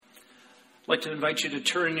I'd like to invite you to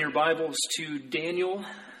turn your Bibles to Daniel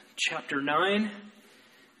chapter 9,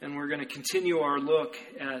 and we're going to continue our look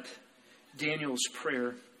at Daniel's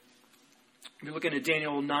prayer. We're looking at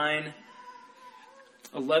Daniel 9,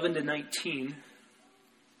 11 to 19,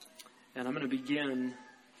 and I'm going to begin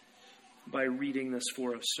by reading this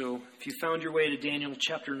for us. So if you found your way to Daniel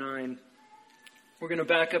chapter 9, we're going to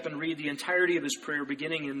back up and read the entirety of his prayer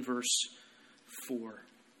beginning in verse 4.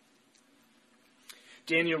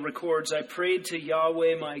 Daniel records, "I prayed to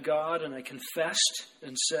Yahweh my God, and I confessed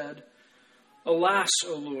and said, 'Alas,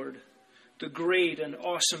 O Lord, the great and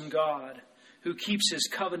awesome God, who keeps his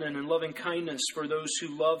covenant and loving kindness for those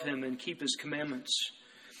who love him and keep his commandments.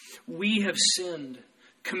 We have sinned,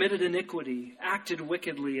 committed iniquity, acted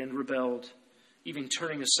wickedly, and rebelled, even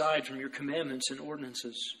turning aside from your commandments and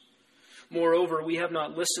ordinances. Moreover, we have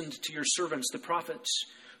not listened to your servants, the prophets,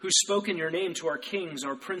 who spoke in your name to our kings,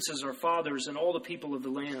 our princes, our fathers, and all the people of the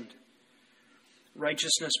land.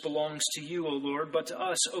 Righteousness belongs to you, O Lord, but to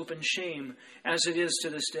us open shame, as it is to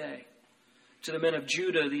this day. To the men of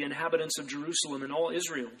Judah, the inhabitants of Jerusalem, and all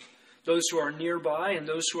Israel, those who are nearby and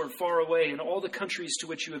those who are far away, and all the countries to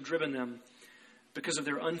which you have driven them, because of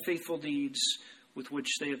their unfaithful deeds with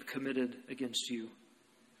which they have committed against you.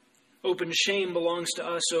 Open shame belongs to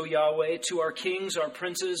us, O Yahweh, to our kings, our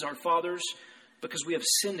princes, our fathers, because we have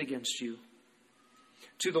sinned against you.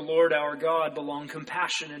 To the Lord our God belong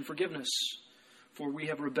compassion and forgiveness, for we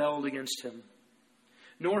have rebelled against him.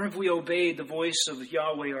 Nor have we obeyed the voice of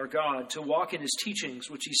Yahweh our God to walk in his teachings,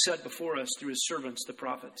 which he set before us through his servants, the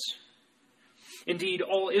prophets. Indeed,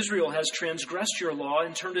 all Israel has transgressed your law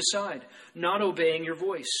and turned aside, not obeying your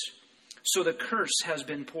voice. So the curse has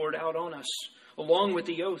been poured out on us, along with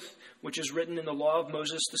the oath which is written in the law of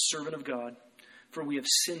Moses, the servant of God, for we have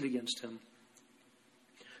sinned against him.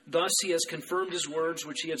 Thus he has confirmed his words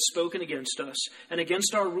which he had spoken against us and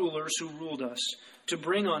against our rulers who ruled us, to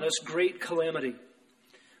bring on us great calamity.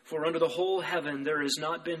 For under the whole heaven there has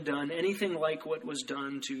not been done anything like what was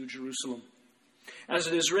done to Jerusalem. As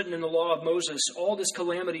it is written in the law of Moses, all this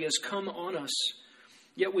calamity has come on us,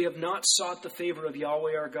 yet we have not sought the favor of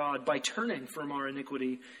Yahweh our God by turning from our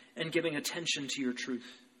iniquity and giving attention to your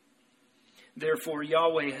truth. Therefore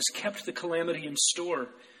Yahweh has kept the calamity in store,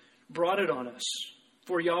 brought it on us.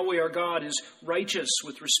 For Yahweh our God is righteous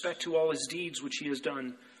with respect to all his deeds which he has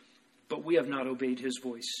done, but we have not obeyed his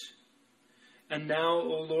voice. And now,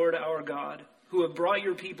 O Lord our God, who have brought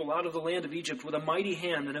your people out of the land of Egypt with a mighty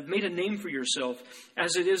hand and have made a name for yourself,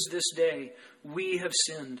 as it is this day, we have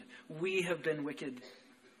sinned, we have been wicked.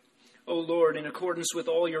 O Lord, in accordance with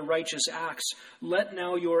all your righteous acts, let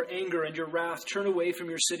now your anger and your wrath turn away from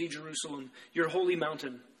your city Jerusalem, your holy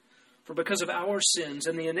mountain. For because of our sins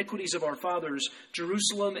and the iniquities of our fathers,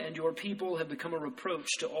 Jerusalem and your people have become a reproach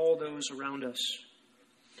to all those around us.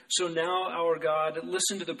 So now, our God,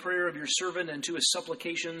 listen to the prayer of your servant and to his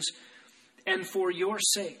supplications, and for your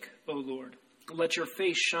sake, O Lord, let your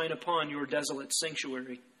face shine upon your desolate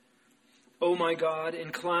sanctuary. O my God,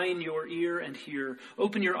 incline your ear and hear.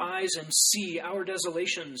 Open your eyes and see our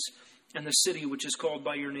desolations and the city which is called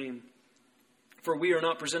by your name. For we are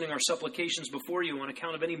not presenting our supplications before you on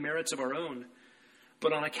account of any merits of our own,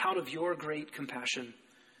 but on account of your great compassion.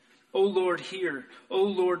 O Lord, hear. O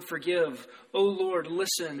Lord, forgive. O Lord,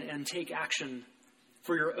 listen and take action.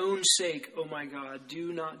 For your own sake, O my God,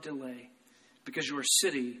 do not delay, because your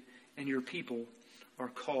city and your people are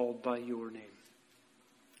called by your name."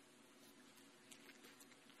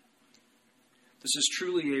 This is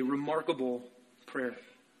truly a remarkable prayer.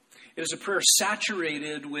 It is a prayer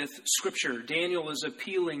saturated with Scripture. Daniel is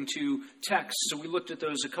appealing to texts, so we looked at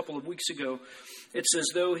those a couple of weeks ago. It's as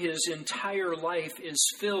though his entire life is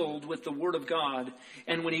filled with the Word of God,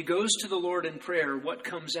 and when he goes to the Lord in prayer, what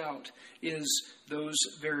comes out is those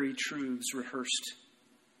very truths rehearsed.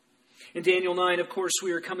 In Daniel 9, of course,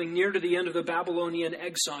 we are coming near to the end of the Babylonian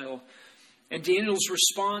exile, and Daniel's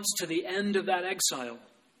response to the end of that exile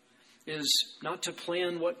is not to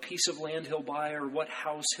plan what piece of land he'll buy or what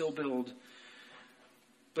house he'll build,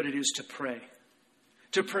 but it is to pray.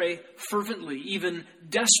 To pray fervently, even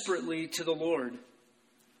desperately to the Lord.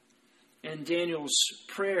 And Daniel's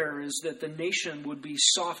prayer is that the nation would be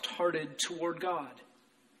soft-hearted toward God.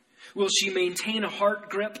 Will she maintain a heart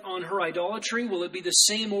grip on her idolatry? Will it be the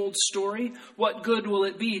same old story? What good will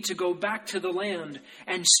it be to go back to the land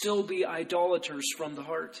and still be idolaters from the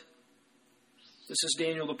heart? This is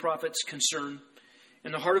Daniel the prophet's concern,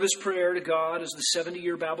 and the heart of his prayer to God as the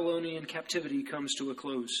 70-year Babylonian captivity comes to a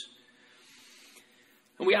close.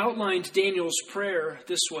 And we outlined Daniel's prayer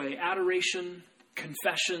this way: adoration,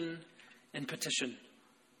 confession, and petition.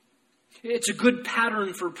 It's a good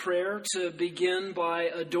pattern for prayer to begin by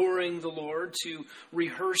adoring the Lord, to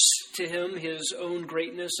rehearse to him his own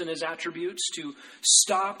greatness and his attributes, to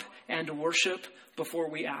stop and worship before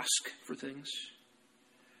we ask for things.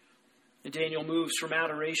 And Daniel moves from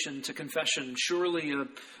adoration to confession. Surely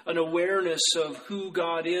an awareness of who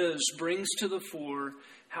God is brings to the fore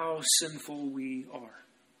how sinful we are.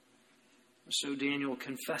 So Daniel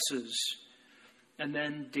confesses, and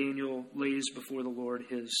then Daniel lays before the Lord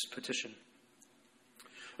his petition.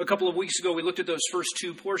 A couple of weeks ago, we looked at those first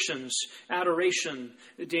two portions. Adoration.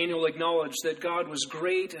 Daniel acknowledged that God was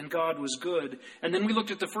great and God was good. And then we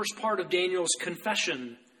looked at the first part of Daniel's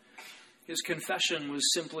confession. His confession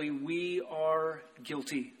was simply, we are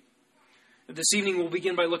guilty. This evening we'll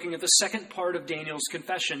begin by looking at the second part of Daniel's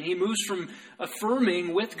confession. He moves from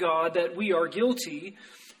affirming with God that we are guilty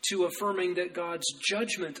to affirming that God's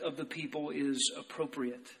judgment of the people is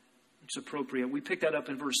appropriate. It's appropriate. We pick that up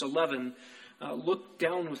in verse 11. Look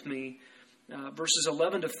down with me. Verses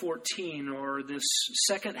 11 to 14 are this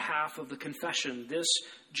second half of the confession. This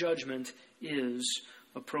judgment is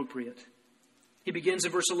appropriate. He begins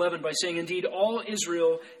in verse 11 by saying, indeed, all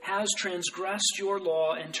Israel has transgressed your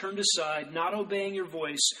law and turned aside, not obeying your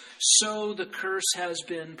voice, so the curse has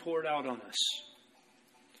been poured out on us.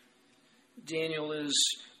 Daniel is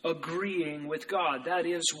agreeing with God. That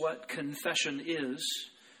is what confession is,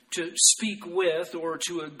 to speak with or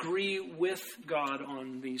to agree with God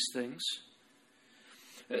on these things.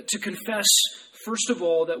 To confess, first of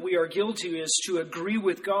all, that we are guilty is to agree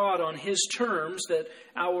with God on his terms that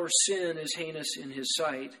our sin is heinous in his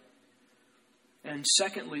sight. And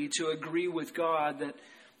secondly, to agree with God that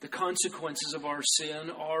the consequences of our sin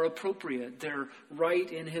are appropriate. They're right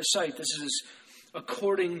in his sight. This is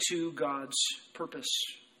according to God's purpose.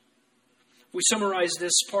 We summarize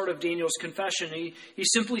this part of Daniel's confession. He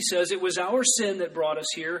simply says, it was our sin that brought us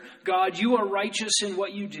here. God, you are righteous in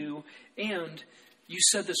what you do, and you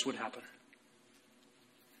said this would happen.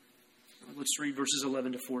 Let's read verses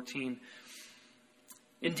 11 to 14.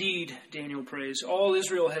 Indeed, Daniel prays, all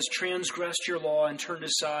Israel has transgressed your law and turned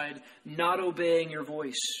aside, not obeying your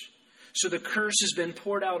voice. So the curse has been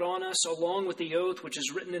poured out on us, along with the oath which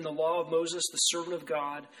is written in the law of Moses, the servant of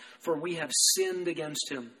God, for we have sinned against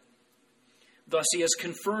him. Thus he has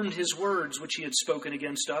confirmed his words which he had spoken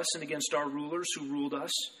against us and against our rulers who ruled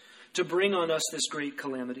us, to bring on us this great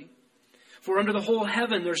calamity. For under the whole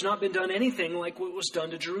heaven there's not been done anything like what was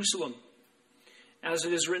done to Jerusalem. As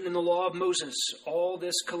it is written in the law of Moses, all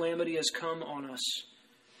this calamity has come on us.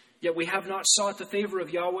 Yet we have not sought the favor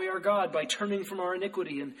of Yahweh our God by turning from our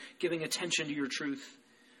iniquity and giving attention to your truth.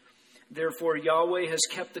 Therefore Yahweh has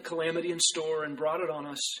kept the calamity in store and brought it on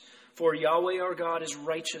us. For Yahweh our God is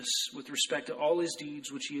righteous with respect to all his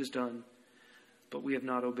deeds which he has done, but we have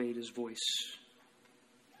not obeyed his voice.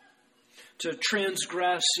 To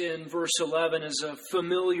transgress in verse 11 is a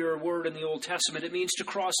familiar word in the Old Testament. It means to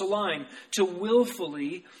cross a line, to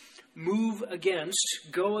willfully move against,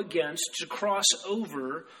 go against, to cross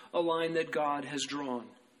over a line that God has drawn.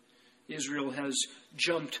 Israel has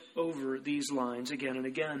jumped over these lines again and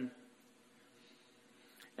again.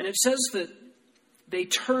 And it says that they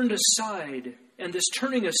turned aside. And this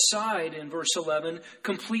turning aside in verse 11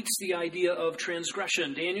 completes the idea of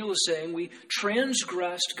transgression. Daniel is saying we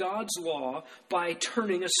transgressed God's law by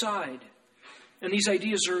turning aside. And these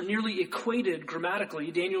ideas are nearly equated grammatically.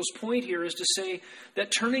 Daniel's point here is to say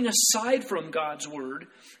that turning aside from God's word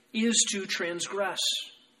is to transgress.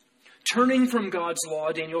 Turning from God's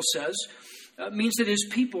law, Daniel says, means that his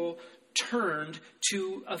people turned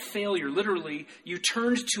to a failure. Literally, you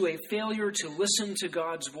turned to a failure to listen to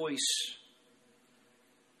God's voice.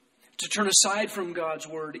 To turn aside from God's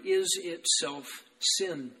word is itself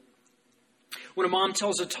sin. When a mom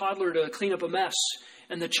tells a toddler to clean up a mess,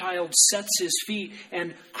 and the child sets his feet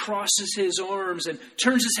and crosses his arms and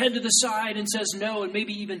turns his head to the side and says no, and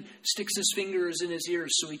maybe even sticks his fingers in his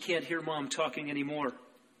ears so he can't hear mom talking anymore.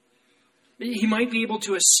 He might be able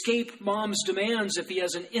to escape mom's demands if he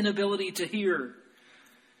has an inability to hear.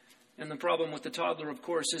 And the problem with the toddler, of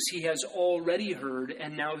course, is he has already heard,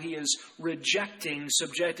 and now he is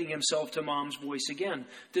subjecting himself to mom's voice again.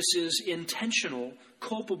 This is intentional,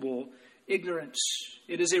 culpable ignorance.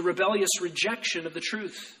 It is a rebellious rejection of the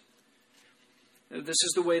truth. This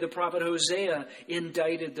is the way the prophet Hosea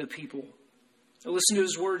indicted the people. Listen to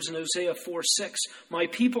his words in Hosea 4:6. My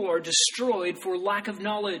people are destroyed for lack of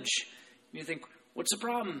knowledge. You think, what's the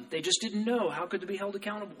problem? They just didn't know. How could they be held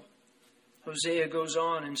accountable? Hosea goes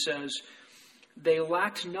on and says, they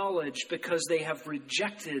lacked knowledge because they have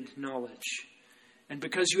rejected knowledge. And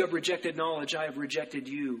because you have rejected knowledge, I have rejected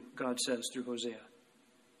you, God says through Hosea.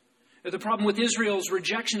 The problem with Israel's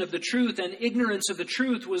rejection of the truth and ignorance of the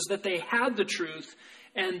truth was that they had the truth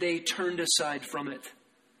and they turned aside from it.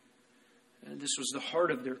 And this was the heart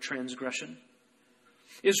of their transgression.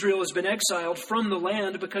 Israel has been exiled from the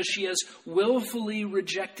land because she has willfully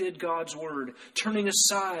rejected God's word, turning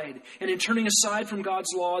aside. And in turning aside from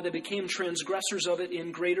God's law, they became transgressors of it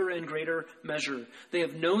in greater and greater measure. They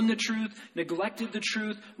have known the truth, neglected the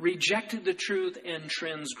truth, rejected the truth, and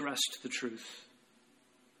transgressed the truth.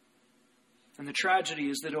 And the tragedy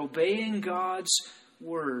is that obeying God's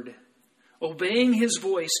word, obeying his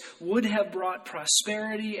voice, would have brought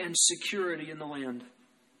prosperity and security in the land.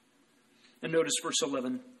 And notice verse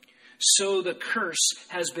 11. So the curse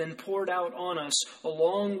has been poured out on us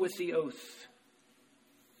along with the oath.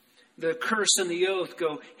 The curse and the oath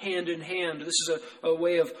go hand in hand. This is a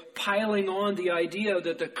way of piling on the idea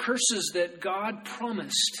that the curses that God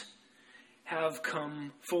promised have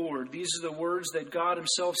come forward. These are the words that God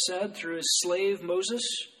himself said through his slave Moses.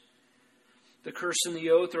 The curse and the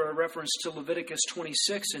oath are a reference to Leviticus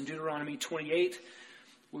 26 and Deuteronomy 28.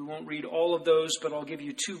 We won't read all of those, but I'll give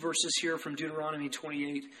you 2 verses here from Deuteronomy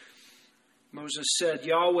 28. Moses said,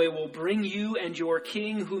 Yahweh will bring you and your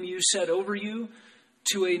king, whom you set over you,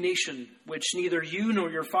 to a nation which neither you nor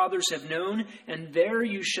your fathers have known, and there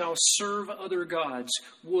you shall serve other gods,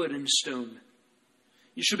 wood and stone.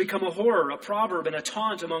 You shall become a horror, a proverb, and a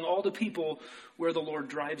taunt among all the people where the Lord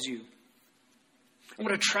drives you. And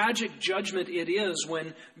what a tragic judgment it is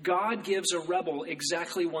when God gives a rebel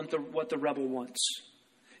exactly what the rebel wants.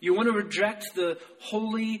 You want to reject the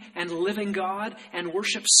holy and living God and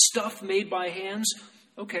worship stuff made by hands?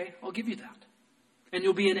 Okay, I'll give you that. And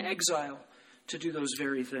you'll be in exile to do those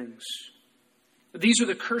very things. These are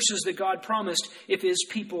the curses that God promised if his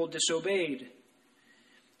people disobeyed.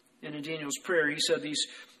 And in Daniel's prayer, he said these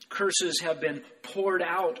curses have been poured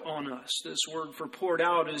out on us. This word for poured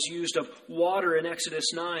out is used of water in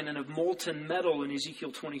Exodus 9 and of molten metal in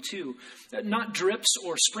Ezekiel 22. Not drips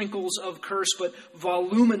or sprinkles of curse, but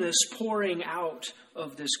voluminous pouring out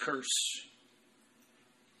of this curse.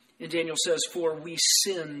 And Daniel says, for we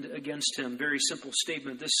sinned against him. Very simple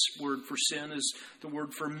statement. This word for sin is the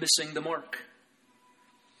word for missing the mark.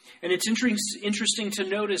 And it's interesting to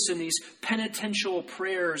notice in these penitential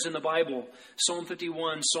prayers in the Bible, Psalm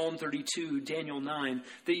 51, Psalm 32, Daniel 9,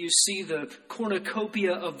 that you see the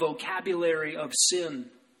cornucopia of vocabulary of sin.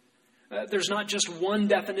 There's not just one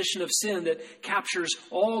definition of sin that captures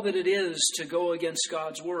all that it is to go against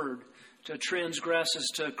God's word. To transgress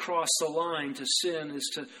is to cross the line. To sin is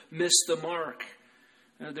to miss the mark.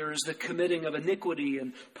 There is the committing of iniquity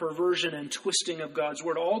and perversion and twisting of God's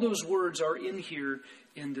word. All those words are in here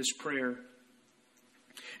in this prayer.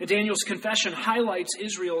 And Daniel's confession highlights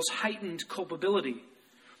Israel's heightened culpability.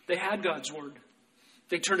 They had God's word.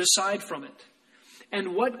 They turned aside from it.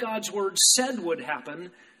 And what God's word said would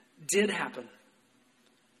happen did happen.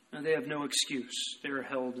 And they have no excuse. They are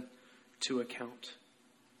held to account.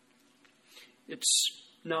 It's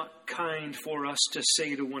not kind for us to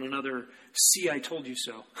say to one another, see, I told you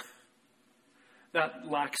so. That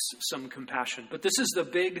lacks some compassion. But this is the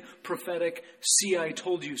big prophetic, see, I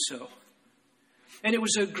told you so. And it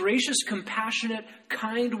was a gracious, compassionate,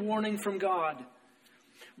 kind warning from God.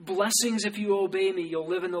 Blessings if you obey me, you'll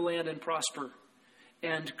live in the land and prosper.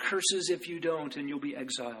 And curses if you don't, and you'll be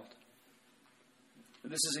exiled.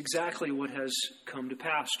 This is exactly what has come to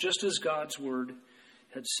pass, just as God's word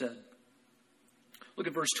had said. Look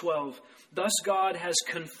at verse 12. Thus God has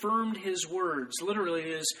confirmed his words. Literally,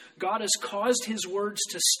 it is God has caused his words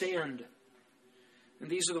to stand. And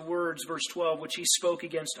these are the words, verse 12, which he spoke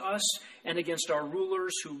against us and against our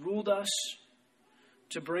rulers who ruled us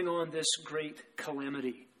to bring on this great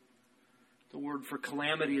calamity. The word for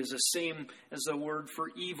calamity is the same as the word for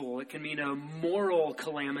evil. It can mean a moral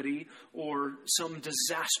calamity or some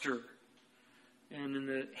disaster. And in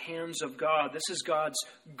the hands of God, this is God's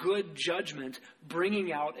good judgment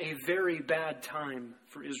bringing out a very bad time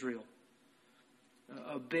for Israel.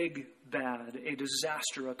 A big bad, a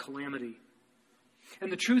disaster, a calamity.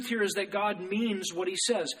 And the truth here is that God means what he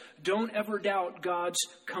says. Don't ever doubt God's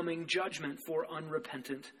coming judgment for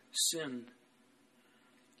unrepentant sin.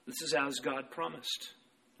 This is as God promised.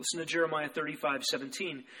 Listen to Jeremiah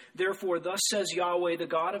 35:17. Therefore, thus says Yahweh, the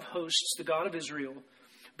God of hosts, the God of Israel,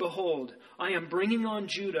 behold, I am bringing on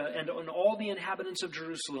Judah and on all the inhabitants of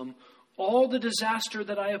Jerusalem all the disaster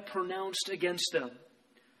that I have pronounced against them.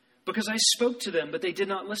 Because I spoke to them, but they did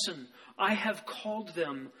not listen. I have called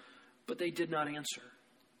them, but they did not answer.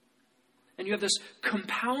 And you have this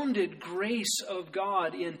compounded grace of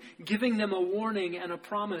God in giving them a warning and a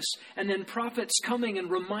promise, and then prophets coming and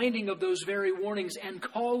reminding of those very warnings and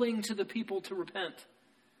calling to the people to repent.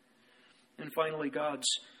 And finally, God's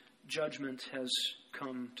judgment has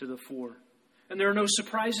come to the fore. And there are no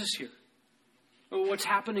surprises here. What's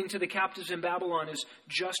happening to the captives in Babylon is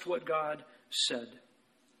just what God said.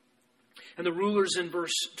 And the rulers in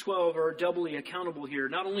verse 12 are doubly accountable here,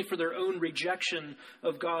 not only for their own rejection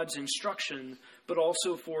of God's instruction, but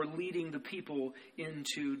also for leading the people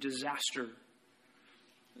into disaster.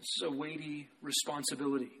 This is a weighty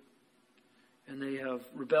responsibility. And they have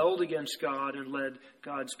rebelled against God and led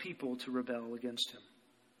God's people to rebel against him.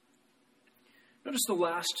 Notice the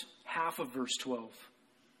last half of verse 12.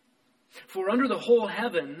 For under the whole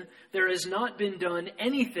heaven there has not been done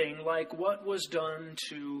anything like what was done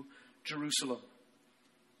to Jerusalem.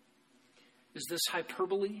 Is this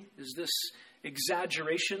hyperbole? Is this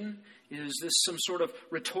exaggeration? Is this some sort of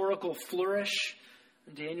rhetorical flourish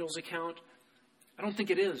in Daniel's account? I don't think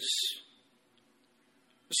it is.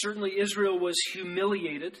 Certainly Israel was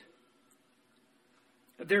humiliated.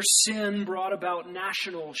 Their sin brought about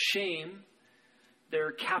national shame.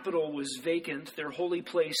 Their capital was vacant, their holy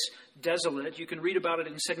place desolate. You can read about it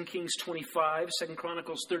in 2 Kings 25, 2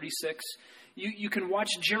 Chronicles 36. You can watch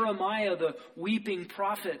Jeremiah, the weeping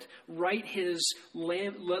prophet, write his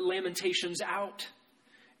lamentations out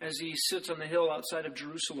as he sits on the hill outside of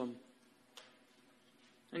Jerusalem.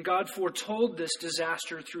 And God foretold this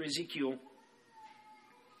disaster through Ezekiel.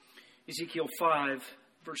 Ezekiel 5,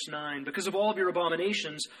 verse 9. Because of all of your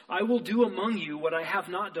abominations, I will do among you what I have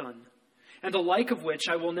not done, and the like of which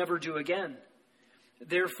I will never do again.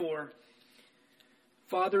 Therefore,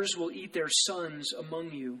 fathers will eat their sons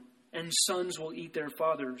among you, and sons will eat their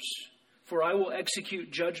fathers. For I will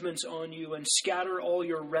execute judgments on you and scatter all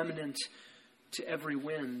your remnant to every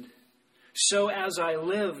wind. So as I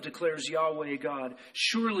live, declares Yahweh God,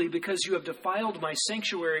 surely because you have defiled my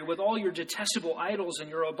sanctuary with all your detestable idols and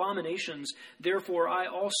your abominations, therefore I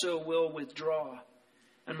also will withdraw,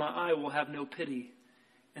 and my eye will have no pity,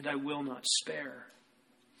 and I will not spare.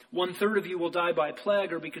 1/3 of you will die by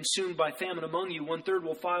plague or be consumed by famine among you. 1/3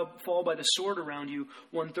 will fall by the sword around you.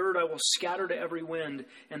 1/3 I will scatter to every wind,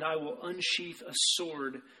 and I will unsheath a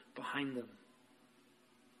sword behind them.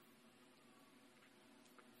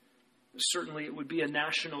 Certainly it would be a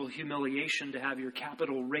national humiliation to have your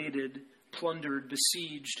capital raided, plundered,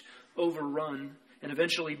 besieged, overrun, and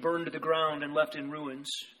eventually burned to the ground and left in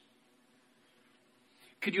ruins.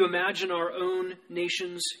 Could you imagine our own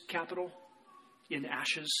nation's capital in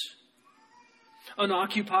ashes?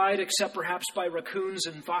 Unoccupied except perhaps by raccoons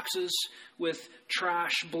and foxes, with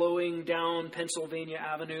trash blowing down Pennsylvania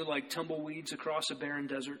Avenue like tumbleweeds across a barren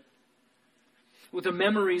desert. With the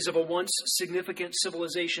memories of a once significant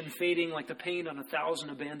civilization fading like the paint on 1,000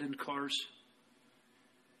 abandoned cars.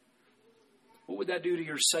 What would that do to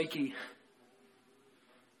your psyche?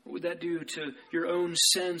 What would that do to your own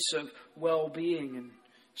sense of well-being and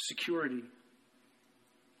security?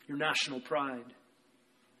 Your national pride?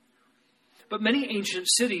 But many ancient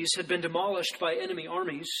cities had been demolished by enemy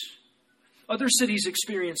armies. Other cities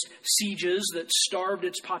experienced sieges that starved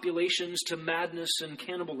its populations to madness and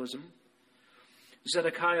cannibalism.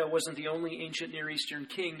 Zedekiah wasn't the only ancient Near Eastern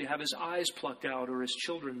king to have his eyes plucked out or his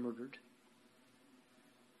children murdered.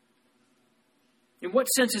 In what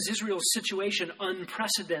sense is Israel's situation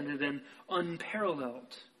unprecedented and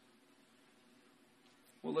unparalleled?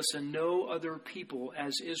 Well, listen, no other people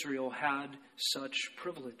as Israel had such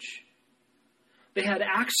privilege. They had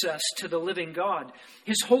access to the living God.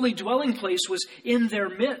 His holy dwelling place was in their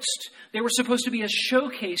midst. They were supposed to be a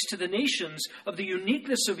showcase to the nations of the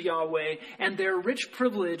uniqueness of Yahweh and their rich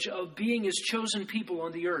privilege of being his chosen people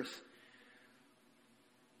on the earth.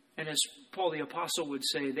 And as Paul the Apostle would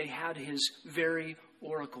say, they had his very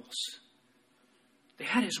oracles. They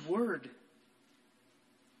had his word.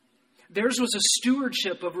 Theirs was a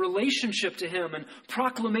stewardship of relationship to him and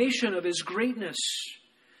proclamation of his greatness.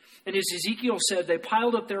 And as Ezekiel said, they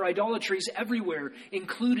piled up their idolatries everywhere,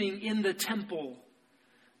 including in the temple,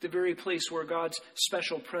 the very place where God's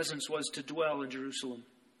special presence was to dwell in Jerusalem.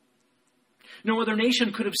 No other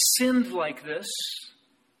nation could have sinned like this.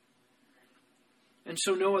 And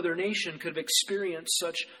so no other nation could have experienced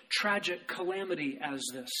such tragic calamity as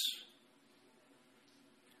this.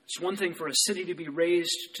 It's one thing for a city to be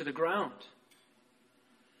razed to the ground.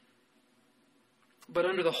 But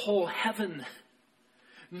under the whole heaven,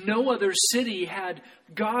 no other city had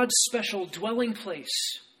God's special dwelling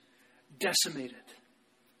place decimated.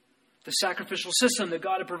 The sacrificial system that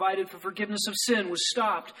God had provided for forgiveness of sin was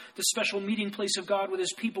stopped. The special meeting place of God with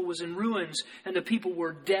his people was in ruins, and the people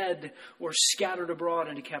were dead or scattered abroad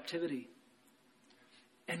into captivity.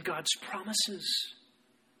 And God's promises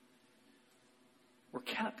were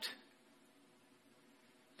kept.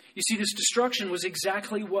 You see, this destruction was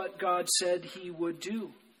exactly what God said he would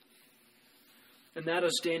do. And that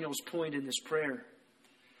is Daniel's point in this prayer.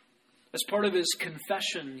 As part of his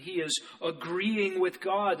confession, he is agreeing with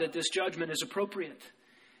God that this judgment is appropriate.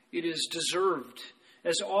 It is deserved.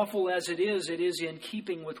 As awful as it is in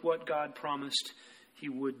keeping with what God promised he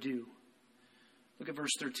would do. Look at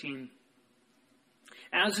verse 13.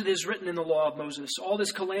 As it is written in the law of Moses, all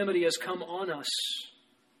this calamity has come on us.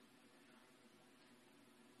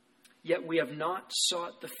 Yet we have not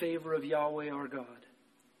sought the favor of Yahweh our God.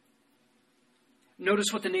 Notice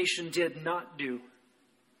what the nation did not do.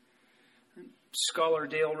 Scholar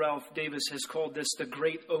Dale Ralph Davis has called this the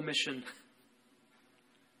great omission.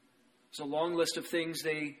 It's a long list of things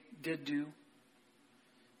they did do.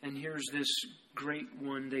 And here's this great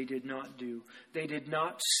one they did not do. They did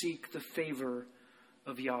not seek the favor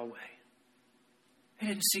of Yahweh. They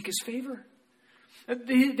didn't seek his favor.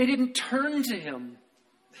 They didn't turn to him.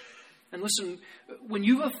 And listen, when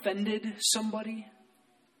you've offended somebody,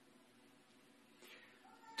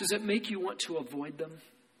 does it make you want to avoid them?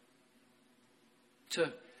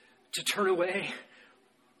 To turn away?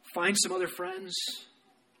 Find some other friends?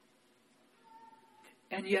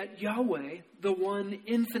 And yet Yahweh, the one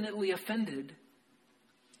infinitely offended,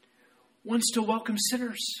 wants to welcome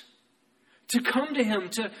sinners, to come to him,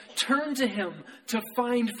 to turn to him, to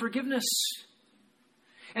find forgiveness.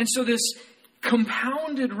 And so this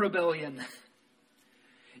compounded rebellion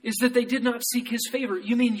is that they did not seek his favor.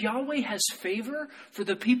 You mean Yahweh has favor for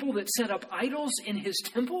the people that set up idols in his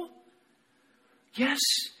temple? Yes,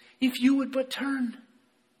 if you would but turn.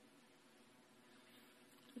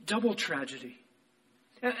 Double tragedy.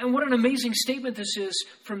 And what an amazing statement this is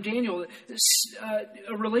from Daniel.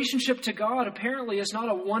 A relationship to God apparently is not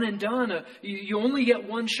a one and done. You only get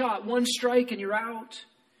one shot, one strike, and you're out.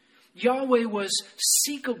 Yahweh was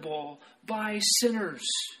seekable by sinners.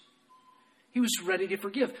 He was ready to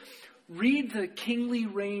forgive. Read the kingly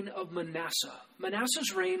reign of Manasseh.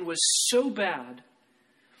 Manasseh's reign was so bad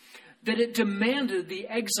that it demanded the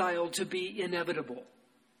exile to be inevitable.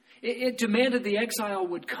 It demanded the exile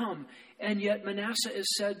would come. And yet Manasseh is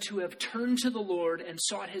said to have turned to the Lord and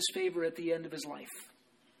sought his favor at the end of his life.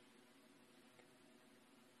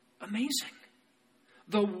 Amazing.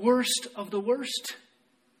 The worst of the worst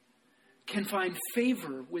can find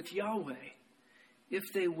favor with Yahweh if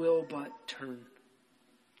they will but turn.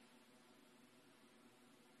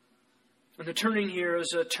 And the turning here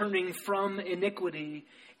is a turning from iniquity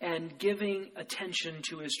and giving attention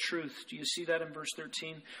to his truth. Do you see that in verse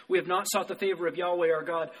 13? We have not sought the favor of Yahweh our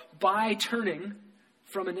God by turning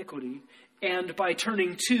from iniquity and by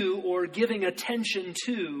turning to or giving attention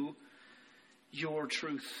to your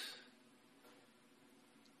truth.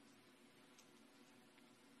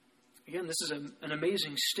 Again, this is an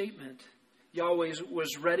amazing statement. Yahweh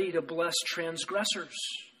was ready to bless transgressors.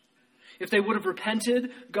 If they would have repented,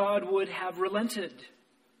 God would have relented.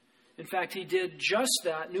 In fact, he did just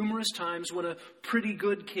that numerous times when a pretty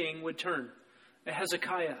good king would turn. A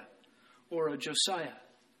Hezekiah or a Josiah.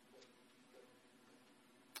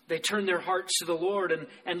 They turned their hearts to the Lord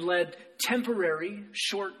and led temporary,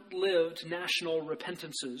 short-lived national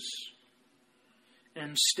repentances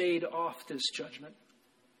and stayed off this judgment.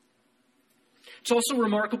 It's also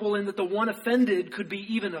remarkable in that the one offended could be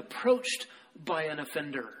even approached by an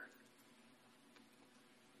offender.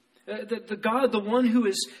 The God, the one who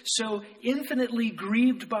is so infinitely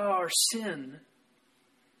grieved by our sin,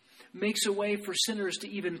 makes a way for sinners to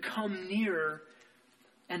even come near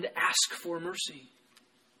and ask for mercy.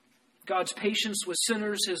 God's patience with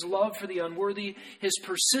sinners, his love for the unworthy, his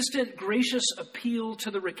persistent, gracious appeal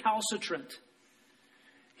to the recalcitrant.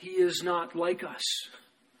 He is not like us.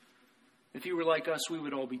 If he were like us, we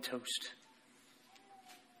would all be toast.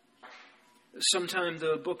 Sometime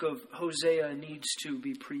the book of Hosea needs to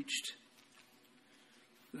be preached.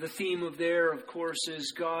 The theme of there, of course,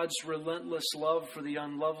 is God's relentless love for the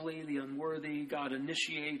unlovely, the unworthy. God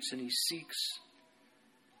initiates and he seeks.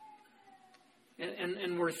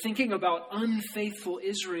 And we're thinking about unfaithful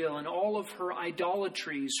Israel and all of her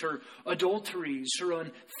idolatries, her adulteries, her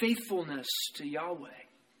unfaithfulness to Yahweh.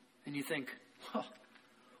 And you think, well,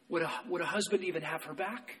 would a husband even have her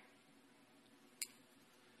back?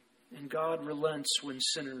 And God relents when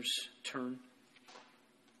sinners turn.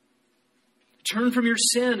 Turn from your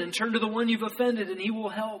sin and turn to the one you've offended and he will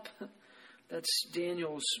help. That's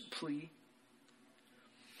Daniel's plea.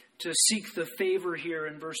 To seek the favor here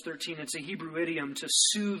in verse 13, it's a Hebrew idiom, to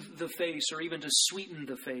soothe the face or even to sweeten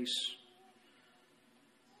the face.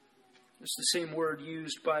 It's the same word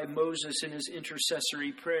used by Moses in his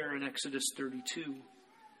intercessory prayer in Exodus 32.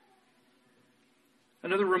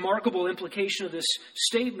 Another remarkable implication of this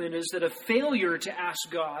statement is that a failure to ask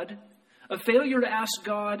God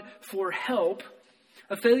for help,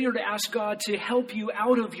 a failure to ask God to help you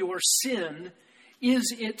out of your sin,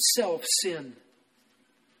 is itself sin.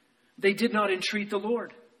 They did not entreat the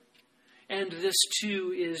Lord. And this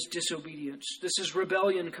too is disobedience. This is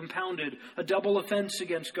rebellion compounded, a double offense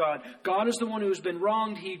against God. God is the one who has been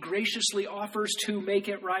wronged. He graciously offers to make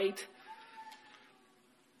it right.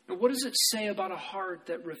 Now, what does it say about a heart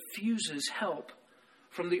that refuses help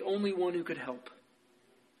from the only one who could help?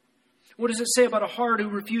 What does it say about a heart who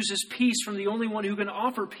refuses peace from the only one who can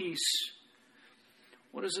offer peace?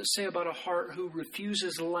 What does it say about a heart who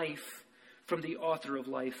refuses life from the author of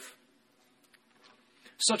life?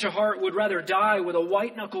 Such a heart would rather die with a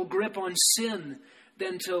white-knuckle grip on sin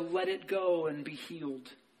than to let it go and be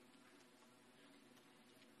healed.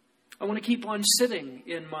 I want to keep on sitting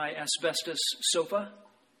in my asbestos sofa,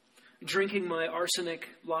 drinking my arsenic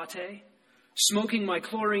latte, smoking my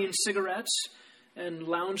chlorine cigarettes, and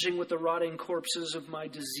lounging with the rotting corpses of my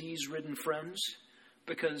disease-ridden friends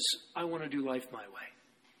because I want to do life my way.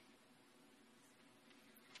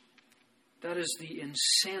 That is the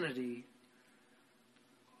insanity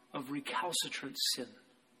of recalcitrant sin.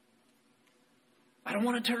 I don't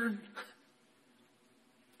want to turn.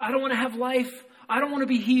 I don't want to have life. I don't want to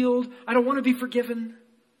be healed. I don't want to be forgiven.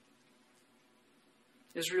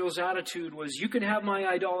 Israel's attitude was, you can have my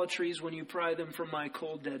idolatries when you pry them from my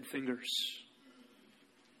cold, dead fingers.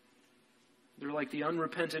 They're like the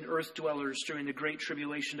unrepentant earth dwellers during the great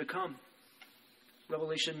tribulation to come.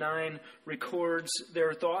 Revelation 9 records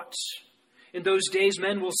their thoughts. In those days,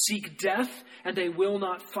 men will seek death, and they will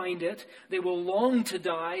not find it. They will long to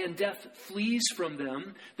die, and death flees from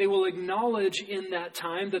them. They will acknowledge in that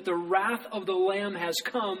time that the wrath of the Lamb has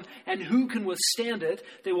come, and who can withstand it?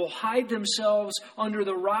 They will hide themselves under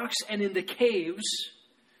the rocks and in the caves,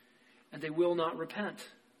 and they will not repent.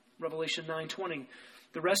 Revelation 9:20.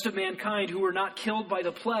 The rest of mankind who were not killed by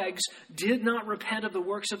the plagues did not repent of the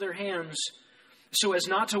works of their hands, so as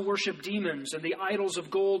not to worship demons and the idols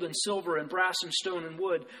of gold and silver and brass and stone and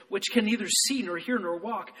wood, which can neither see nor hear nor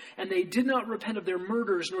walk. And they did not repent of their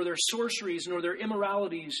murders, nor their sorceries, nor their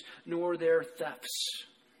immoralities, nor their thefts.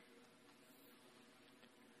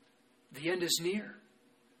 The end is near.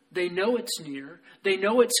 They know it's near. They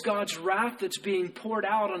know it's God's wrath that's being poured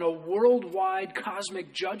out on a worldwide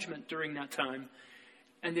cosmic judgment during that time.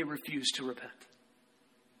 And they refuse to repent.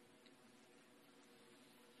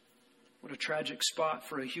 What a tragic spot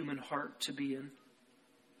for a human heart to be in.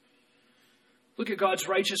 Look at God's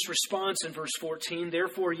righteous response in verse 14.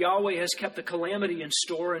 Therefore, Yahweh has kept the calamity in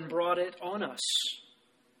store and brought it on us.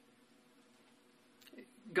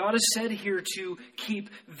 God is said here to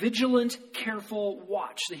keep vigilant, careful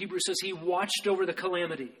watch. The Hebrew says he watched over the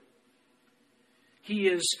calamity. He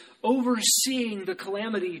is overseeing the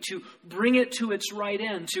calamity to bring it to its right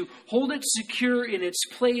end, to hold it secure in its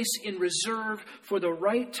place in reserve for the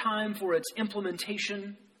right time for its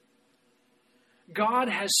implementation. God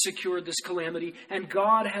has secured this calamity, and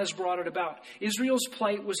God has brought it about. Israel's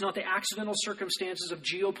plight was not the accidental circumstances of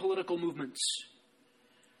geopolitical movements.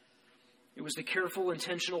 It was the careful,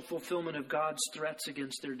 intentional fulfillment of God's threats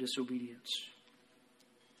against their disobedience.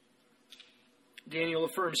 Daniel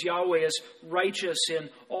affirms Yahweh is righteous in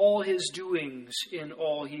all his doings, in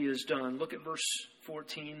all he has done. Look at verse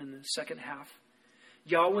 14 in the second half.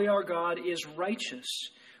 Yahweh our God is righteous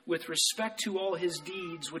with respect to all his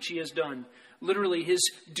deeds which he has done. Literally, his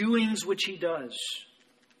doings which he does.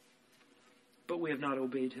 But we have not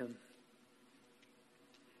obeyed him.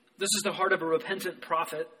 This is the heart of a repentant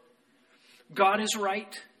prophet. God is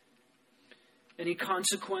right. Any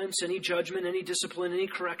consequence, any judgment, any discipline, any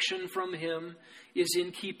correction from him is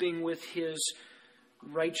in keeping with his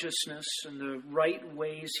righteousness and the right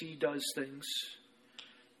ways he does things,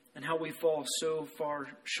 and how we fall so far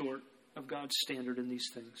short of God's standard in these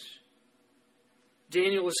things.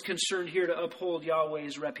 Daniel is concerned here to uphold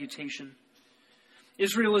Yahweh's reputation.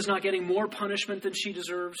 Israel is not getting more punishment than she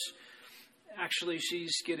deserves. Actually,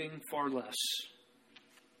 she's getting far less.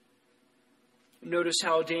 Notice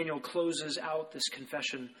how Daniel closes out this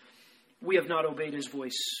confession. We have not obeyed his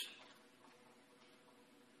voice.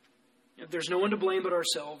 There's no one to blame but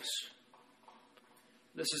ourselves.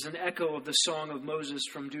 This is an echo of the song of Moses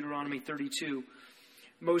from Deuteronomy 32.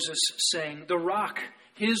 Moses saying, the rock,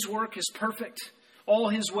 his work is perfect. All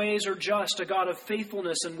his ways are just, a God of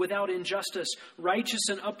faithfulness and without injustice. Righteous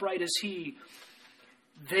and upright is he.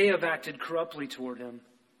 They have acted corruptly toward him.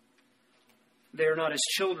 They are not his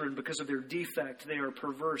children because of their defect. They are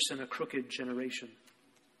perverse in a crooked generation.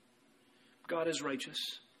 God is righteous.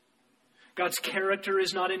 God's character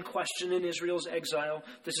is not in question in Israel's exile.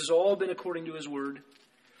 This has all been according to his word.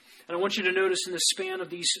 And I want you to notice in the span of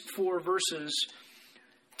these 4 verses,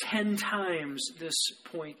 10 times this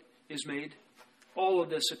point is made. All of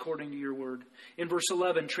this according to your word. In verse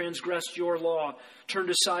 11, transgressed your law, turned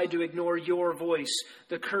aside to ignore your voice.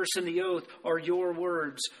 The curse and the oath are your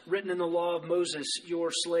words, written in the law of Moses, your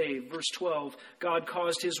slave. Verse 12, God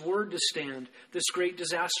caused his word to stand. This great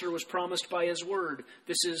disaster was promised by his word.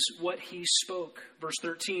 This is what he spoke. Verse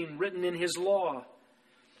 13, written in his law.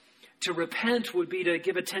 To repent would be to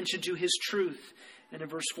give attention to his truth. And in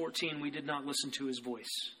verse 14, we did not listen to his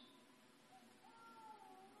voice.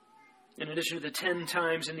 In addition to the 10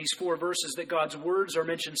 times in these 4 verses that God's words are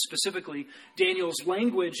mentioned specifically, Daniel's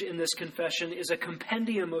language in this confession is a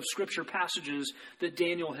compendium of scripture passages that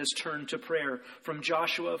Daniel has turned to prayer, from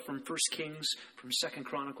Joshua, from 1 Kings, from 2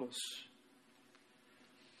 Chronicles.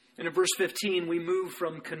 And in verse 15, we move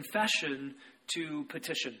from confession to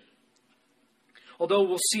petition. Although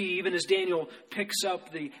we'll see, even as Daniel picks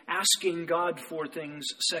up the asking God for things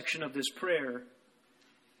section of this prayer,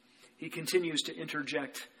 he continues to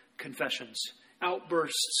interject confessions,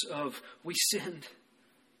 outbursts of, we sinned.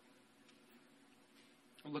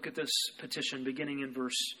 Look at this petition beginning in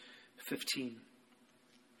verse 15.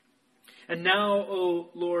 And now,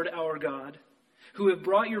 O Lord our God, who have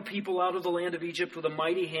brought your people out of the land of Egypt with a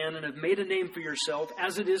mighty hand and have made a name for yourself,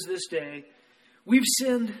 as it is this day, we've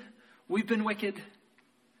sinned, we've been wicked.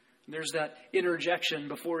 There's that interjection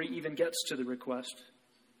before he even gets to the request.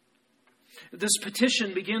 This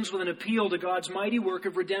petition begins with an appeal to God's mighty work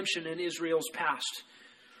of redemption in Israel's past,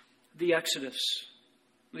 the Exodus.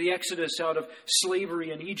 The Exodus out of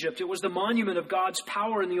slavery in Egypt. It was the monument of God's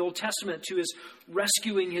power in the Old Testament to his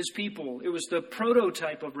rescuing his people. It was the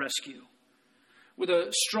prototype of rescue. With a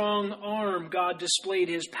strong arm, God displayed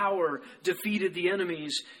his power, defeated the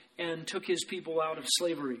enemies, and took his people out of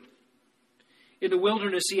slavery. In the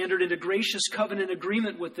wilderness, he entered into gracious covenant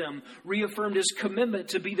agreement with them, reaffirmed his commitment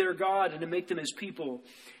to be their God and to make them his people.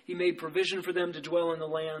 He made provision for them to dwell in the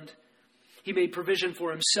land. He made provision for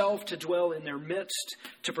himself to dwell in their midst,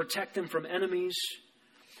 to protect them from enemies,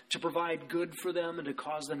 to provide good for them, and to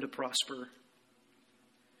cause them to prosper.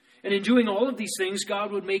 And in doing all of these things,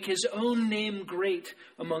 God would make his own name great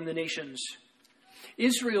among the nations.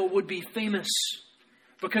 Israel would be famous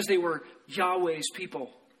because they were Yahweh's people.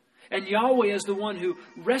 And Yahweh is the one who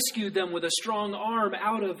rescued them with a strong arm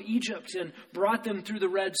out of Egypt and brought them through the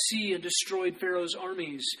Red Sea and destroyed Pharaoh's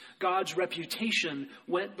armies. God's reputation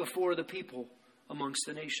went before the people amongst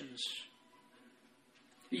the nations.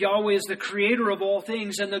 Yahweh is the creator of all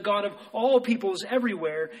things and the God of all peoples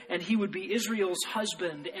everywhere, and he would be Israel's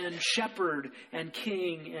husband and shepherd and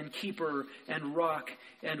king and keeper and rock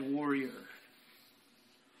and warrior.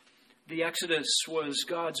 The Exodus was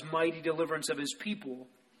God's mighty deliverance of his people,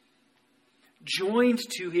 joined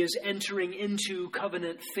to his entering into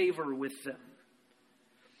covenant favor with them,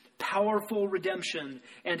 powerful redemption,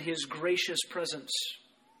 and his gracious presence.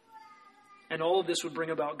 And all of this would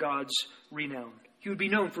bring about God's renown. He would be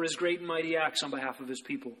known for his great and mighty acts on behalf of his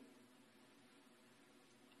people.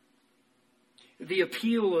 The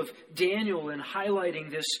appeal of Daniel in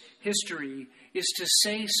highlighting this history is to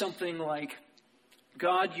say something like,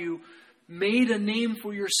 God, you made a name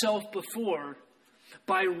for yourself before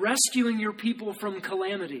by rescuing your people from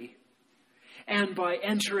calamity and by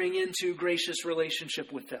entering into gracious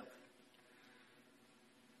relationship with them.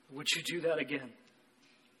 Would you do that again?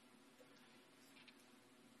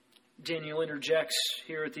 Daniel interjects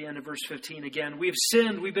here at the end of verse 15 again. We've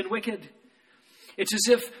sinned, we've been wicked. It's as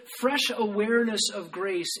if fresh awareness of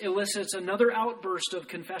grace elicits another outburst of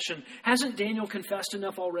confession. Hasn't Daniel confessed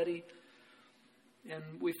enough already?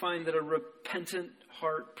 And we find that a repentant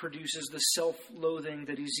heart produces the self-loathing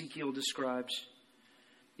that Ezekiel describes.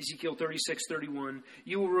 Ezekiel 36:31.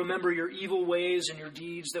 You will remember your evil ways and your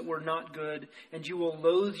deeds that were not good, and you will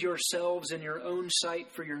loathe yourselves in your own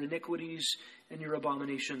sight for your iniquities and your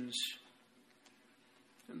abominations.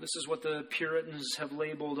 And this is what the Puritans have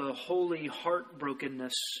labeled a holy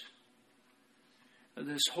heartbrokenness.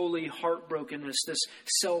 This holy heartbrokenness, this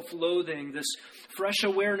self-loathing, this fresh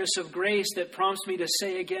awareness of grace that prompts me to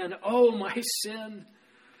say again, oh, my sin.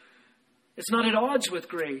 It's not at odds with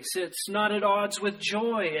grace. It's not at odds with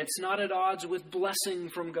joy. It's not at odds with blessing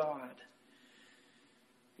from God.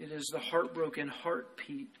 It is the heartbroken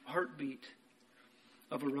heartbeat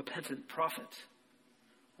of a repentant prophet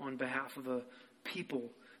on behalf of a people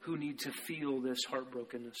who need to feel this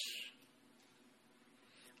heartbrokenness.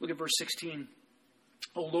 Look at verse 16.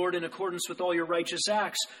 O Lord, in accordance with all your righteous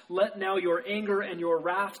acts, let now your anger and your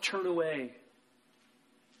wrath turn away.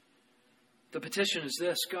 The petition is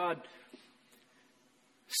this: God,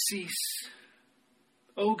 cease.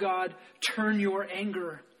 O God, turn your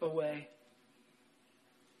anger away.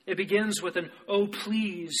 It begins with an "oh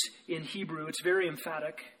please" in Hebrew. It's very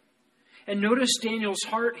emphatic. And notice Daniel's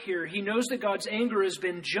heart here. He knows that God's anger has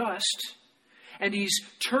been just, and he's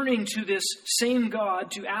turning to this same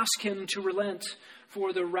God to ask him to relent,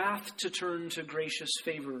 for the wrath to turn to gracious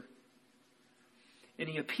favor. And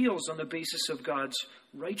he appeals on the basis of God's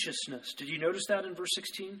righteousness. Did you notice that in verse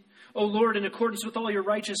 16? O Lord, in accordance with all your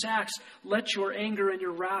righteous acts, let your anger and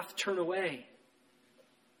your wrath turn away.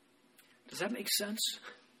 Does that make sense?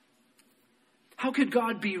 How could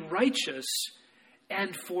God be righteous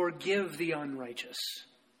and forgive the unrighteous?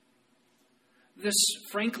 This,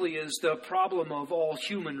 frankly, is the problem of all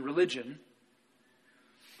human religion.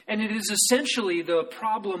 And it is essentially the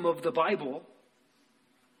problem of the Bible.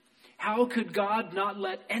 How could God not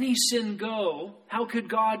let any sin go? How could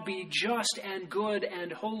God be just and good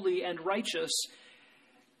and holy and righteous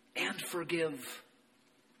and forgive?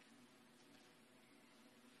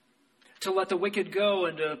 To let the wicked go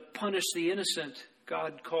and to punish the innocent,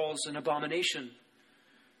 God calls an abomination.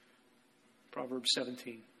 Proverbs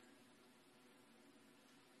 17.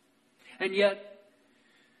 And yet,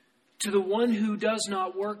 to the one who does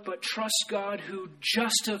not work but trusts God, who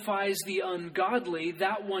justifies the ungodly,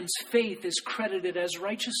 that one's faith is credited as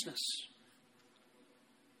righteousness.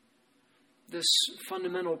 This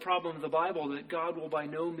fundamental problem of the Bible, that God will by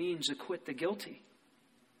no means acquit the guilty,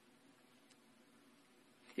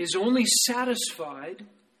 is only satisfied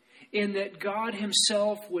in that God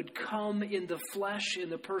himself would come in the flesh in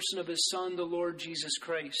the person of his Son, the Lord Jesus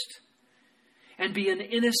Christ, and be an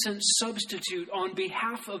innocent substitute on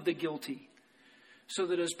behalf of the guilty, so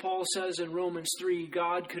that, as Paul says in Romans 3,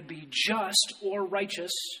 God could be just or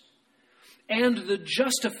righteous, and the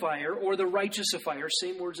justifier or the righteousifier,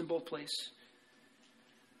 same words in both places,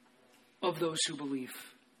 of those who believe.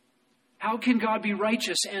 How can God be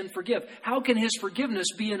righteous and forgive? How can his forgiveness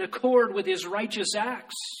be in accord with his righteous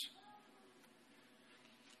acts?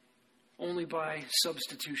 Only by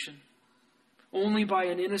substitution. Only by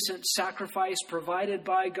an innocent sacrifice provided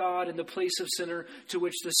by God in the place of sinner, to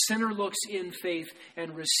which the sinner looks in faith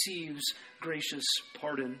and receives gracious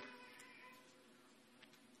pardon.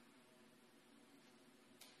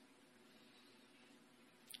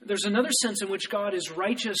 There's another sense in which God is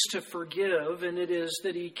righteous to forgive, and it is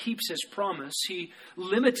that he keeps his promise. He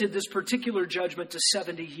limited this particular judgment to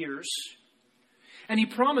 70 years. And he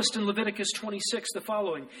promised in Leviticus 26 the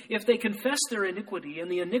following: if they confess their iniquity and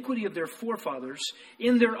the iniquity of their forefathers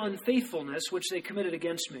in their unfaithfulness, which they committed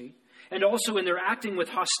against me, and also in their acting with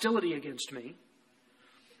hostility against me,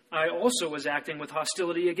 I also was acting with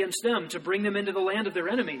hostility against them to bring them into the land of their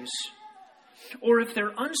enemies. Or if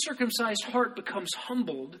their uncircumcised heart becomes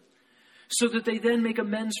humbled, so that they then make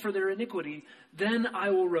amends for their iniquity, then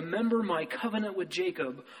I will remember my covenant with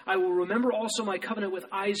Jacob. I will remember also my covenant with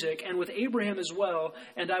Isaac and with Abraham as well,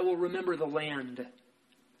 and I will remember the land.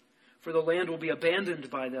 For the land will be abandoned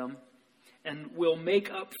by them, and will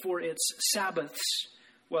make up for its Sabbaths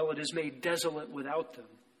while it is made desolate without them.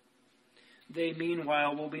 They,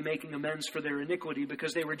 meanwhile, will be making amends for their iniquity,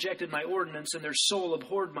 because they rejected my ordinance, and their soul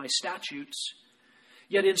abhorred my statutes.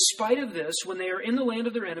 Yet in spite of this, when they are in the land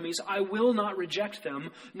of their enemies, I will not reject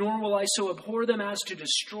them, nor will I so abhor them as to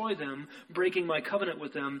destroy them, breaking my covenant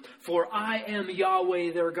with them. For I am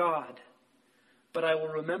Yahweh their God. But I will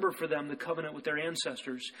remember for them the covenant with their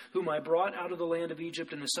ancestors, whom I brought out of the land of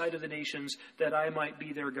Egypt in the sight of the nations, that I might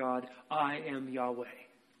be their God. I am Yahweh.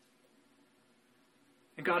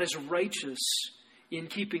 And God is righteous in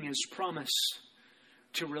keeping his promise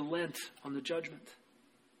to relent on the judgment.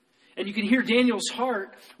 And you can hear Daniel's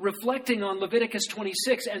heart reflecting on Leviticus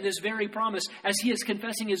 26 and this very promise as he is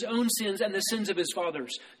confessing his own sins and the sins of his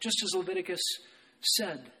fathers, just as Leviticus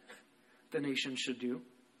said the nation should do.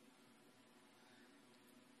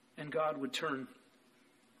 And God would turn.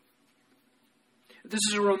 This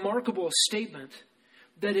is a remarkable statement,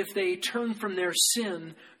 that if they turn from their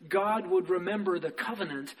sin, God would remember the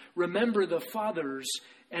covenant, remember the fathers,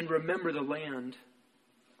 and remember the land.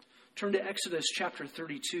 Turn to Exodus chapter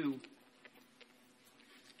 32.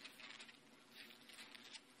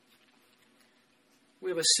 We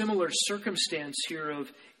have a similar circumstance here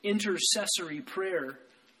of intercessory prayer.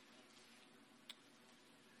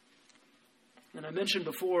 And I mentioned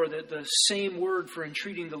before that the same word for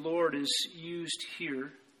entreating the Lord is used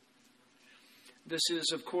here. This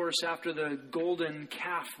is, of course, after the golden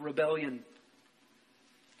calf rebellion.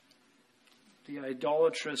 The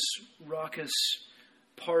idolatrous, raucous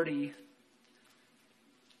party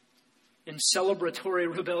in celebratory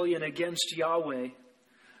rebellion against Yahweh,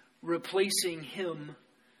 replacing him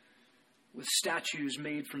with statues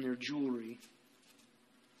made from their jewelry.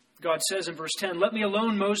 God says in verse 10, "Let me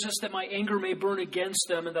alone, Moses, that my anger may burn against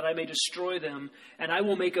them and that I may destroy them, and I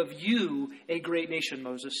will make of you a great nation,"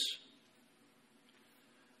 Moses.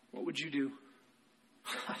 What would you do?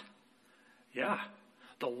 Yeah,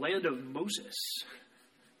 the land of Moses.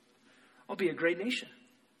 I'll be a great nation.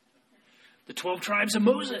 The 12 tribes of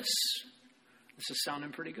Moses. This is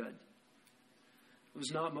sounding pretty good. It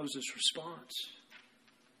was not Moses' response.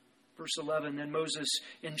 Verse 11, "Then Moses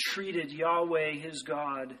entreated Yahweh his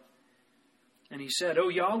God, and he said, 'O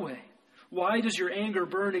Yahweh, why does your anger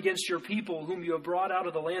burn against your people, whom you have brought out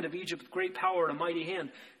of the land of Egypt with great power and a mighty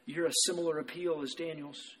hand?'" You hear a similar appeal as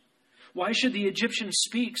Daniel's. "Why should the Egyptians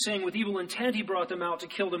speak, saying, 'With evil intent he brought them out to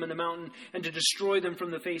kill them in the mountain and to destroy them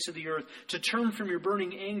from the face of the earth,' to turn from your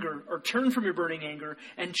burning anger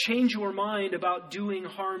and change your mind about doing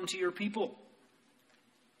harm to your people?"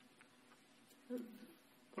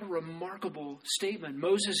 What a remarkable statement.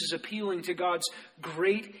 Moses is appealing to God's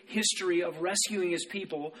great history of rescuing his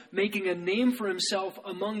people, making a name for himself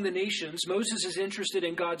among the nations. Moses is interested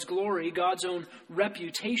in God's glory, God's own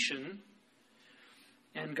reputation,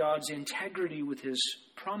 and God's integrity with his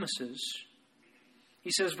promises.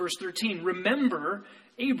 He says, verse 13, "Remember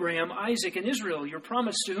Abraham, Isaac, and Israel, your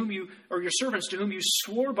servants to whom you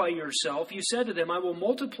swore by yourself. You said to them, 'I will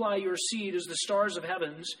multiply your seed as the stars of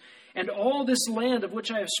heavens, and all this land of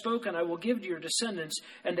which I have spoken I will give to your descendants,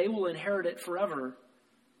 and they will inherit it forever.'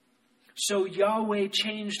 So Yahweh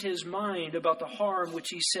changed his mind about the harm which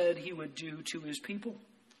he said he would do to his people."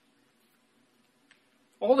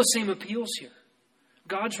 All the same appeals here.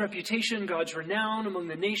 God's reputation, God's renown among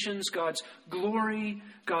the nations, God's glory,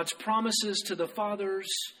 God's promises to the fathers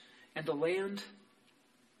and the land.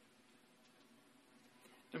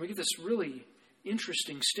 And we get this really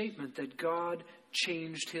interesting statement that God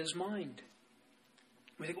changed his mind.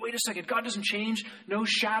 We think, wait a second, God doesn't change. "No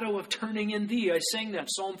shadow of turning in thee." I sang that,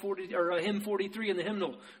 hymn 43 in the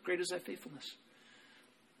hymnal. "Great is thy faithfulness."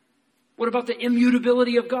 What about the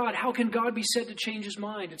immutability of God? How can God be said to change his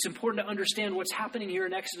mind? It's important to understand what's happening here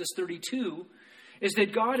in Exodus 32 is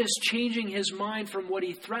that God is changing his mind from what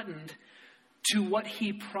he threatened to what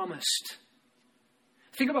he promised.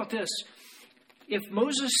 Think about this. If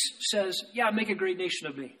Moses says, "Yeah, make a great nation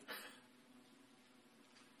of me,"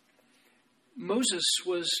 Moses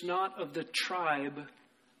was not of the tribe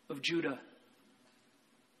of Judah.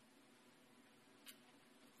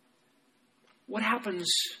 What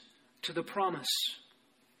happens to the promise?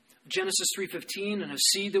 Genesis 3:15, and a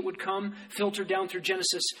seed that would come, filtered down through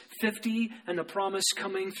Genesis 50, and the promise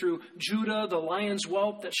coming through Judah, the lion's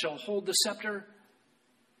whelp that shall hold the scepter.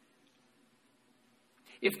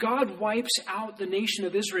 If God wipes out the nation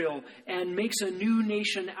of Israel and makes a new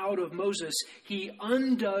nation out of Moses, he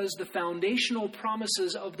undoes the foundational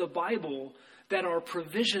promises of the Bible that are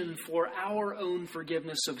provision for our own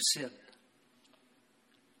forgiveness of sin.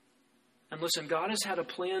 And listen, God has had a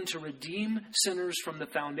plan to redeem sinners from the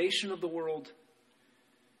foundation of the world.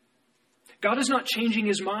 God is not changing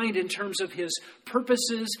his mind in terms of his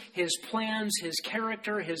purposes, his plans, his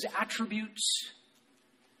character, his attributes.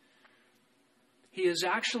 He has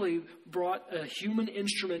actually brought a human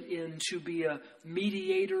instrument in to be a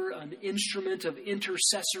mediator, an instrument of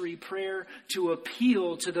intercessory prayer, to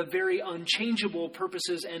appeal to the very unchangeable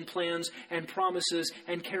purposes and plans and promises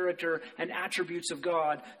and character and attributes of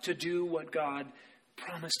God to do what God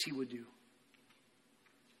promised he would do.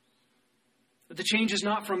 But the change is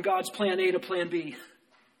not from God's plan A to plan B.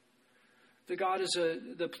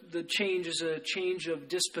 The change is a change of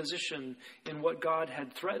disposition in what God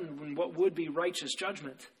had threatened and what would be righteous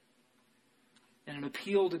judgment, and an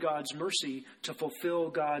appeal to God's mercy to fulfill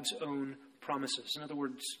God's own promises. In other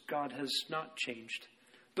words, God has not changed,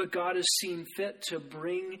 but God has seen fit to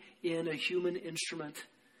bring in a human instrument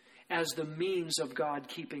as the means of God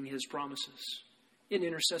keeping his promises in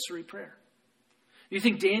intercessory prayer. You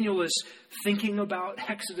think Daniel is thinking about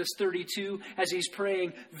Exodus 32 as he's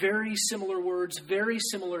praying very similar words, very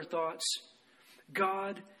similar thoughts?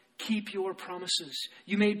 God, keep your promises.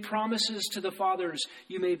 You made promises to the fathers.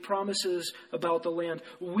 You made promises about the land.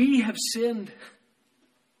 We have sinned.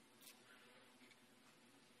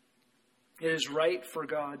 It is right for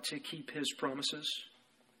God to keep his promises.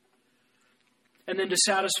 And then to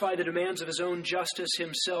satisfy the demands of his own justice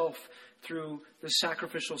himself through the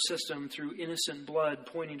sacrificial system, through innocent blood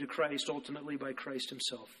pointing to Christ, ultimately by Christ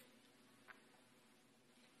himself.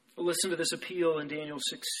 Listen to this appeal in Daniel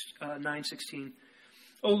 9:16.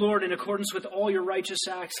 "O Lord, in accordance with all your righteous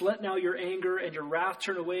acts, let now your anger and your wrath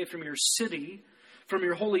turn away from your city, from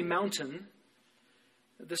your holy mountain."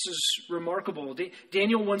 This is remarkable.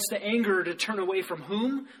 Daniel wants the anger to turn away from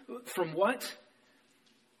whom? From what?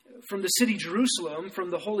 From the city Jerusalem,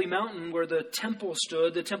 from the holy mountain where the temple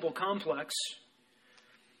stood, the temple complex.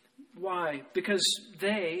 Why? Because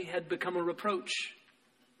they had become a reproach.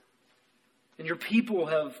 And your people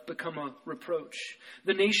have become a reproach.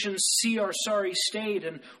 The nations see our sorry state,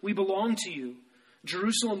 and we belong to you.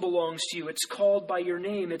 Jerusalem belongs to you. It's called by your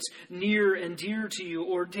name. It's near and dear to you,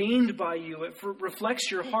 ordained by you. It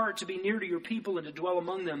reflects your heart to be near to your people and to dwell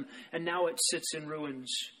among them. And now it sits in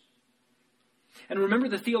ruins. And remember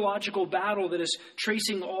the theological battle that is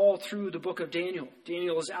tracing all through the book of Daniel.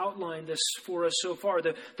 Daniel has outlined this for us so far.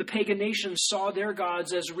 The pagan nations saw their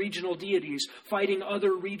gods as regional deities, fighting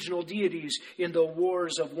other regional deities in the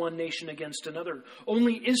wars of one nation against another.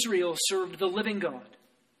 Only Israel served the living God,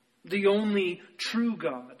 the only true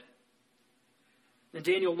God. And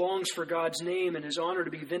Daniel longs for God's name and his honor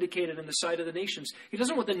to be vindicated in the sight of the nations. He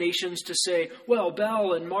doesn't want the nations to say, well,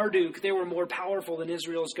 Bel and Marduk, they were more powerful than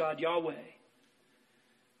Israel's God Yahweh.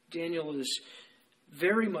 Daniel is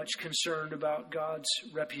very much concerned about God's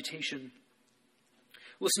reputation.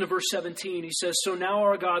 Listen to verse 17. He says, so now,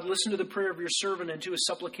 our God, listen to the prayer of your servant and to his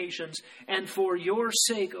supplications. And for your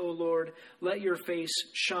sake, O Lord, let your face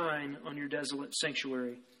shine on your desolate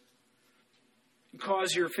sanctuary.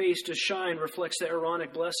 Cause your face to shine reflects the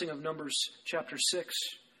Aaronic blessing of Numbers chapter 6.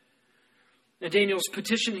 And Daniel's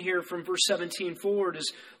petition here from verse 17 forward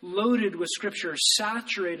is loaded with scripture,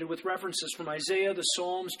 saturated with references from Isaiah, the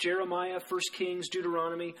Psalms, Jeremiah, 1 Kings,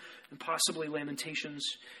 Deuteronomy, and possibly Lamentations.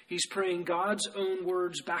 He's praying God's own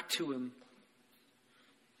words back to him.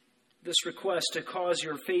 This request to cause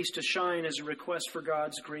your face to shine is a request for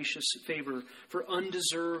God's gracious favor, for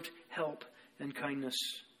undeserved help and kindness.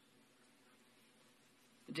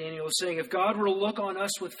 Daniel is saying, if God were to look on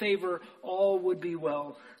us with favor, all would be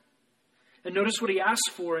well. And notice what he asks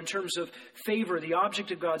for in terms of favor, the object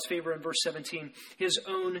of God's favor in verse 17, his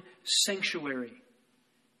own sanctuary.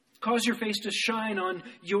 Cause your face to shine on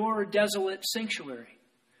your desolate sanctuary.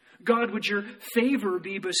 God, would your favor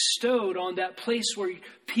be bestowed on that place where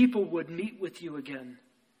people would meet with you again?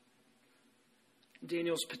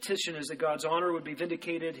 Daniel's petition is that God's honor would be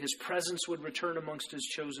vindicated, his presence would return amongst his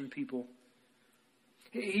chosen people.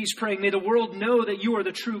 He's praying, may the world know that you are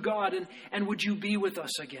the true God, and would you be with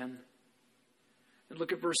us again? And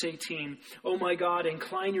look at verse 18. Oh my God,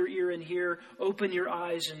 incline your ear and hear. Open your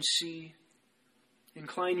eyes and see.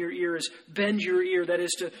 Incline your ear is bend your ear. That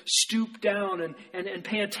is to stoop down and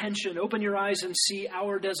pay attention. Open your eyes and see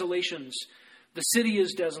our desolations. The city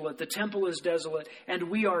is desolate. The temple is desolate. And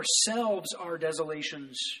we ourselves are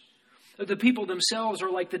desolations. The people themselves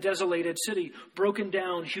are like the desolated city, broken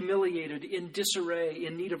down, humiliated, in disarray,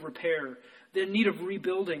 in need of repair, in need of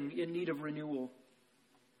rebuilding, in need of renewal.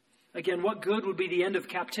 Again, what good would be the end of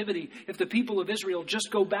captivity if the people of Israel just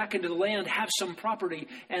go back into the land, have some property,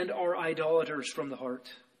 and are idolaters from the heart?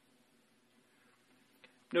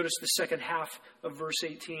 Notice the second half of verse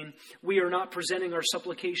 18. We are not presenting our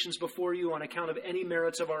supplications before you on account of any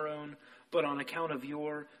merits of our own, but on account of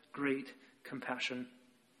your great compassion.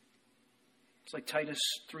 It's like Titus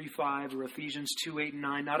 3:5 or Ephesians 2:8 and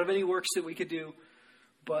 9. Not of any works that we could do,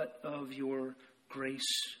 but of your grace.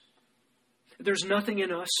 There's nothing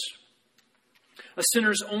in us. A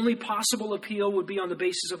sinner's only possible appeal would be on the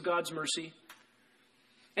basis of God's mercy.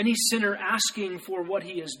 Any sinner asking for what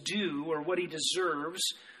he is due or what he deserves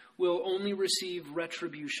will only receive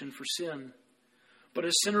retribution for sin. But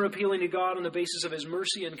a sinner appealing to God on the basis of his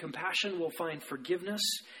mercy and compassion will find forgiveness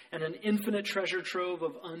and an infinite treasure trove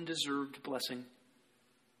of undeserved blessing.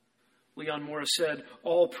 Leon Morris said,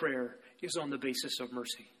 all prayer is on the basis of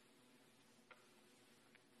mercy.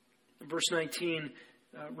 Verse 19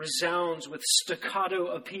 resounds with staccato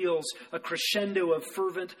appeals, a crescendo of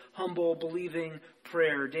fervent, humble, believing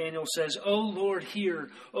prayer. Daniel says, O Lord, hear.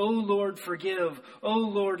 O Lord, forgive. O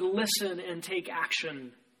Lord, listen and take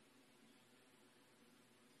action.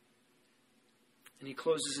 And he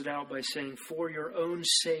closes it out by saying, for your own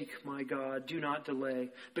sake, my God, do not delay,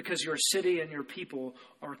 because your city and your people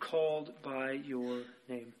are called by your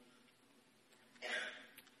name.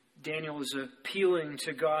 Daniel is appealing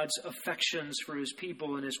to God's affections for his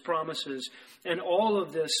people and his promises. And all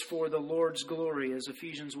of this for the Lord's glory, as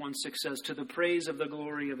Ephesians 1:6 says, to the praise of the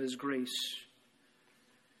glory of his grace.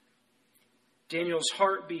 Daniel's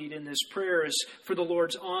heartbeat in this prayer is for the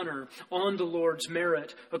Lord's honor, on the Lord's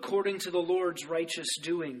merit, according to the Lord's righteous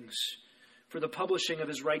doings, for the publishing of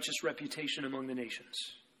his righteous reputation among the nations.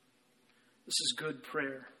 This is good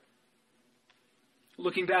prayer.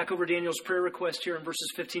 Looking back over Daniel's prayer request here in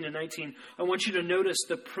verses 15 and 19, I want you to notice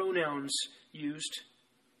the pronouns used.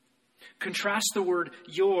 Contrast the word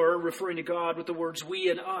your, referring to God, with the words we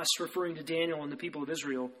and us, referring to Daniel and the people of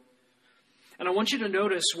Israel. And I want you to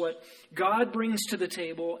notice what God brings to the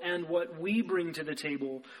table and what we bring to the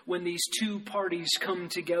table when these two parties come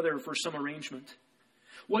together for some arrangement.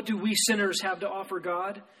 What do we sinners have to offer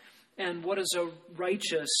God? And what does a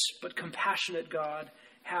righteous but compassionate God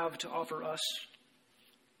have to offer us?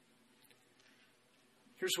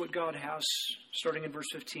 Here's what God has, starting in verse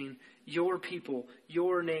 15. Your people,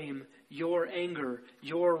 your name, your anger,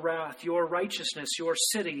 your wrath, your righteousness, your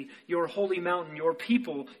city, your holy mountain, your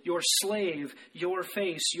people, your slave, your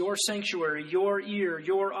face, your sanctuary, your ear,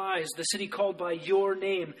 your eyes, the city called by your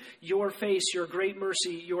name, your face, your great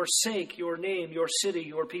mercy, your sake, your name, your city,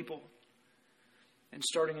 your people. And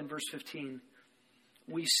starting in verse 15,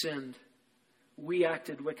 we sinned, we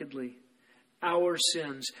acted wickedly. Our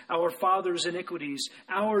sins, our fathers' iniquities,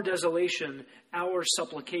 our desolation, our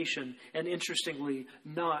supplication, and interestingly,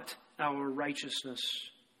 not our righteousness.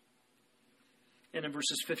 And in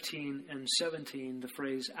verses 15 and 17, the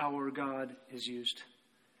phrase, our God, is used.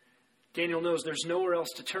 Daniel knows there's nowhere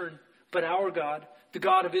else to turn but our God, the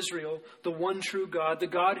God of Israel, the one true God, the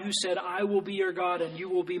God who said, I will be your God and you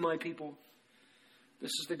will be my people.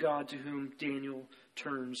 This is the God to whom Daniel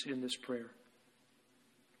turns in this prayer.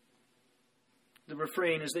 The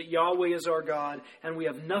refrain is that Yahweh is our God, and we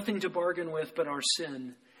have nothing to bargain with but our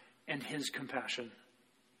sin and his compassion.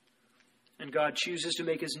 And God chooses to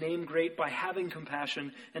make his name great by having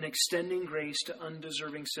compassion and extending grace to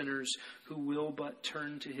undeserving sinners who will but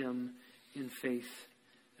turn to him in faith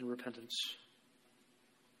and repentance.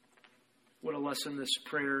 What a lesson this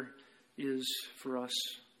prayer is for us.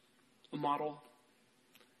 A model,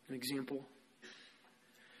 an example.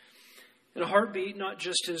 And a heartbeat, not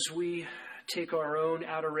just as we take our own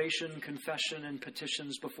adoration, confession, and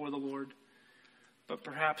petitions before the Lord, but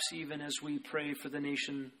perhaps even as we pray for the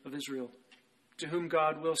nation of Israel, to whom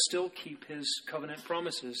God will still keep his covenant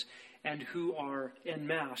promises and who are en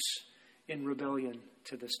masse in rebellion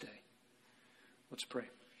to this day. Let's pray.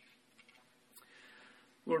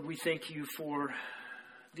 Lord, we thank you for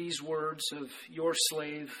these words of your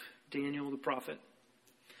slave, Daniel the prophet,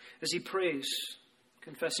 as he prays,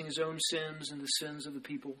 confessing his own sins and the sins of the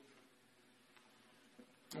people.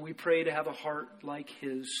 We pray to have a heart like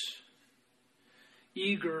his,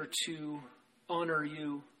 eager to honor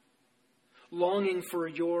you, longing for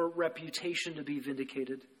your reputation to be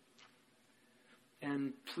vindicated,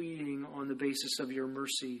 and pleading on the basis of your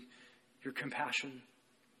mercy, your compassion,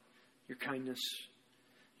 your kindness,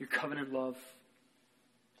 your covenant love.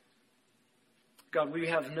 God, we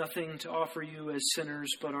have nothing to offer you as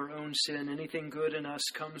sinners but our own sin. Anything good in us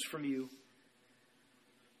comes from you.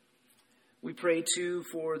 We pray, too,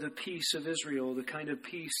 for the peace of Israel, the kind of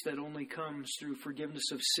peace that only comes through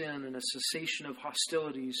forgiveness of sin and a cessation of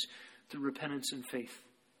hostilities through repentance and faith.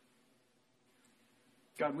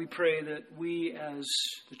 God, we pray that we as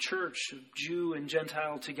the church, Jew and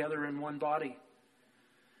Gentile together in one body,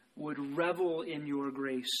 would revel in your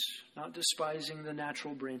grace, not despising the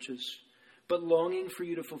natural branches, but longing for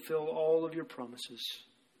you to fulfill all of your promises.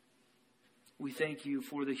 We thank you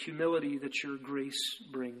for the humility that your grace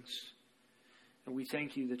brings. And we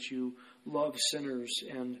thank you that you love sinners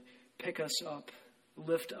and pick us up,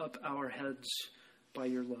 lift up our heads by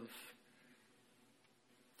your love.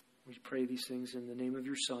 We pray these things in the name of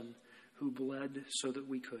your Son, who bled so that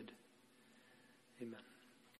we could. Amen.